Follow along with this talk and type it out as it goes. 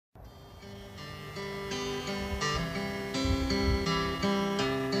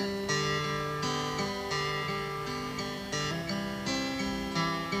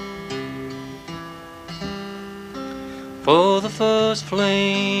for the first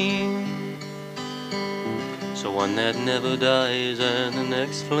flame, so one that never dies, and the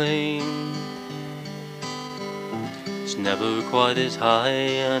next flame is never quite as high,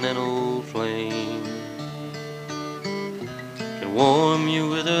 and an old flame can warm you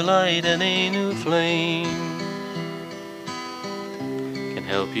with her light, and a new flame can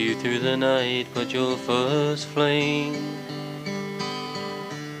help you through the night. But your first flame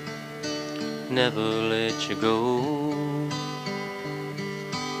never let you go.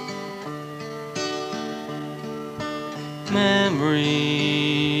 Memories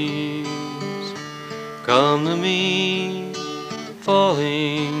come to me,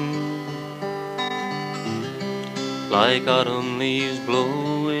 falling like autumn leaves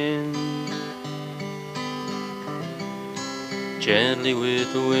blowing gently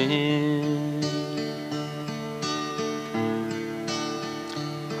with the wind.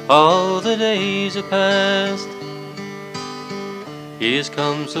 All the days are past, years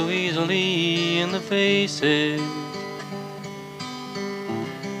come so easily, and the faces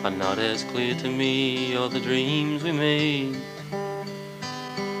are not as clear to me. All the dreams we made,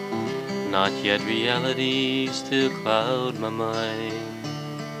 not yet reality, still cloud my mind.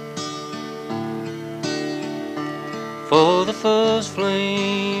 For the first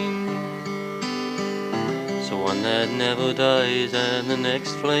flame, so one that never dies, and the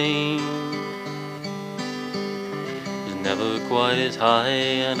next flame is never quite as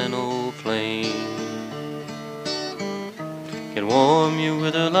high, and an old flame can warm you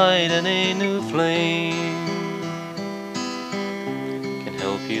with her light, and a new flame can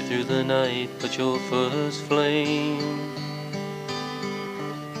help you through the night. But your first flame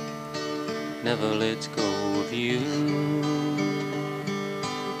never lets go of you.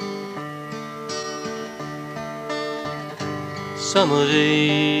 Summer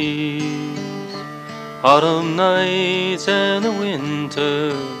days, autumn nights, and the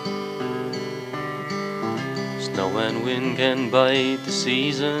winter, snow and wind can bite the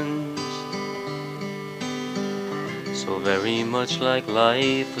seasons, so very much like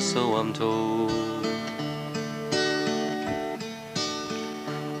life, or so I'm told.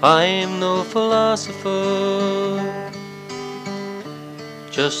 I am no philosopher,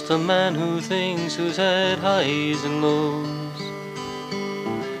 just a man who thinks, who's had highs and lows.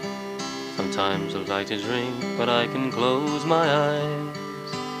 Sometimes I like to drink, but I can close my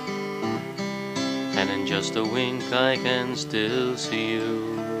eyes, and in just a wink I can still see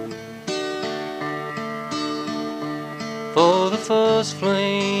you. For the first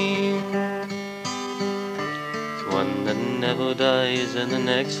flame is one that never dies, and the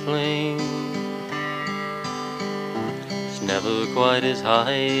next flame is never quite as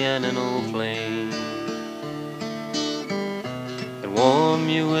high, and an old flame can warm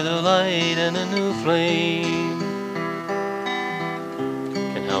you with a light, and a new flame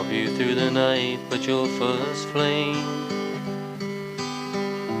can help you through the night. But your first flame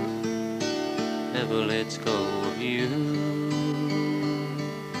never lets go of you.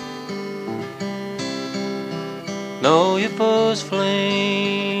 No, your first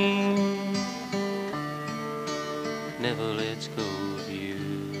flame never lets go of you.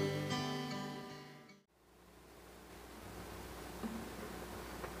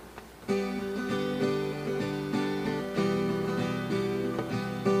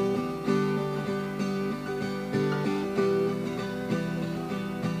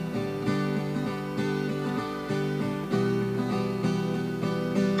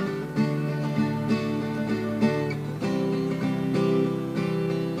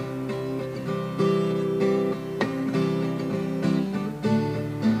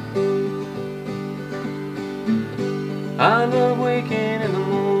 I love waking in the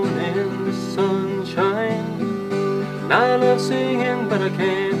morning, the sunshine, and I love singing, but I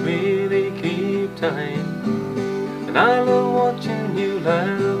can't really keep time. And I love watching you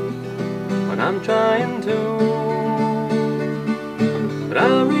laugh when I'm trying to, but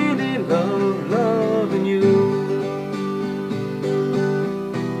I really love loving you.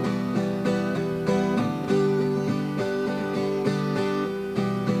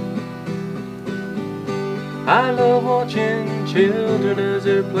 I love watching children as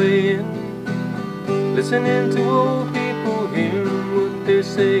they're playing, listening to old people, hearing what they're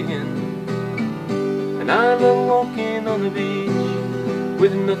saying. And I love walking on the beach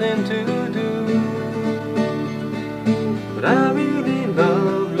with nothing to do, but I really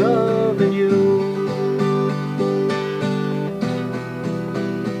love loving you.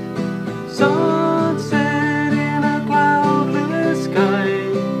 Sunset in a cloudless sky,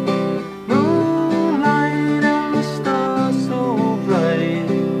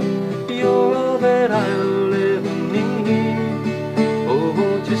 that I'll ever need.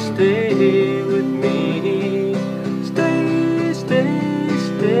 to stay here.